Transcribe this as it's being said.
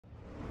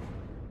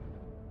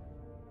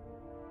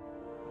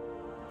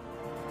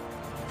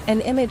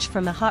An image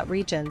from the hot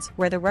regions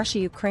where the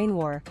Russia-Ukraine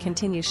war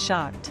continues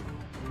shocked.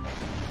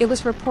 It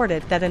was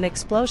reported that an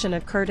explosion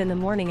occurred in the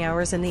morning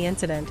hours in the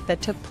incident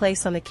that took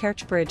place on the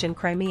Kerch Bridge in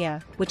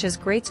Crimea, which has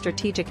great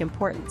strategic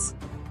importance.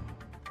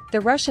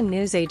 The Russian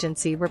news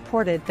agency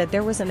reported that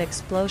there was an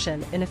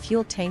explosion in a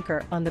fuel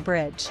tanker on the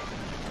bridge.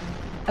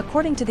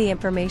 According to the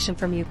information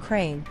from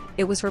Ukraine,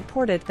 it was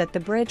reported that the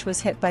bridge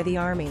was hit by the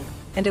army,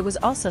 and it was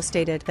also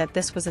stated that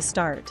this was a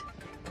start.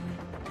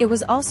 It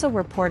was also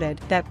reported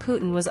that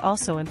Putin was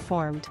also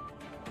informed.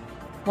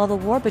 While the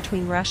war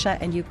between Russia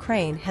and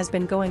Ukraine has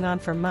been going on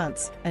for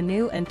months, a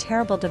new and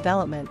terrible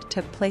development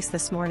took place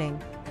this morning.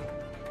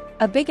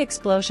 A big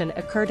explosion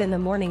occurred in the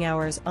morning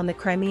hours on the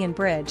Crimean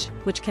Bridge,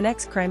 which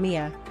connects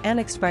Crimea,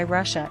 annexed by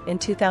Russia in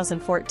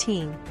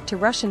 2014, to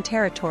Russian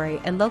territory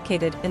and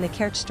located in the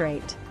Kerch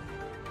Strait.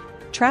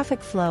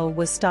 Traffic flow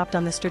was stopped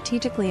on the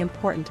strategically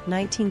important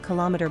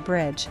 19-kilometer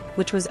bridge,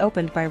 which was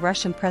opened by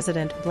Russian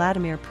President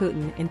Vladimir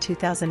Putin in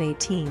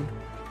 2018.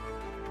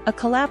 A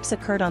collapse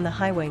occurred on the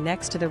highway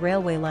next to the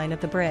railway line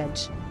of the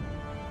bridge.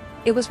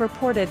 It was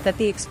reported that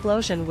the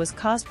explosion was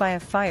caused by a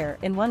fire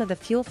in one of the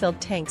fuel-filled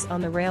tanks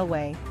on the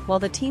railway, while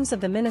the teams of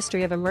the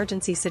Ministry of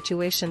Emergency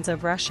Situations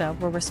of Russia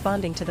were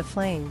responding to the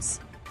flames.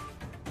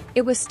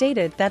 It was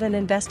stated that an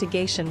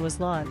investigation was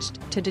launched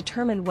to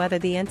determine whether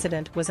the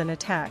incident was an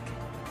attack.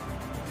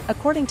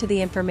 According to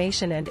the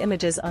information and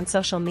images on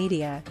social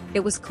media, it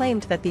was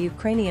claimed that the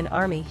Ukrainian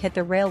army hit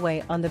the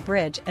railway on the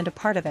bridge and a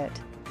part of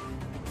it.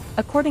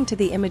 According to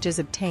the images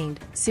obtained,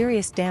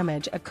 serious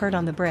damage occurred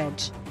on the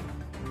bridge.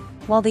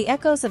 While the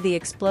echoes of the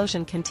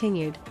explosion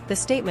continued, the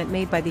statement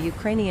made by the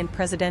Ukrainian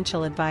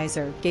presidential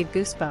advisor gave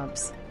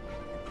goosebumps.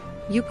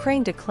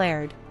 Ukraine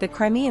declared, "The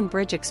Crimean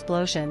Bridge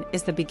explosion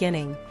is the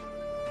beginning.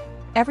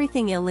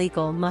 Everything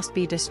illegal must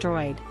be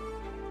destroyed."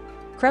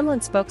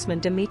 Kremlin spokesman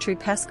Dmitry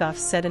Peskov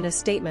said in a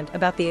statement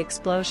about the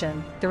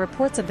explosion, "The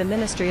reports of the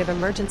Ministry of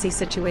Emergency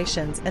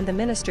Situations and the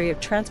Ministry of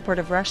Transport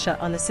of Russia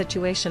on the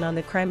situation on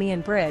the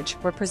Crimean Bridge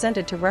were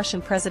presented to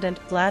Russian President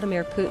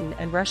Vladimir Putin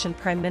and Russian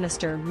Prime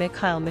Minister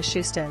Mikhail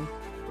Mishustin."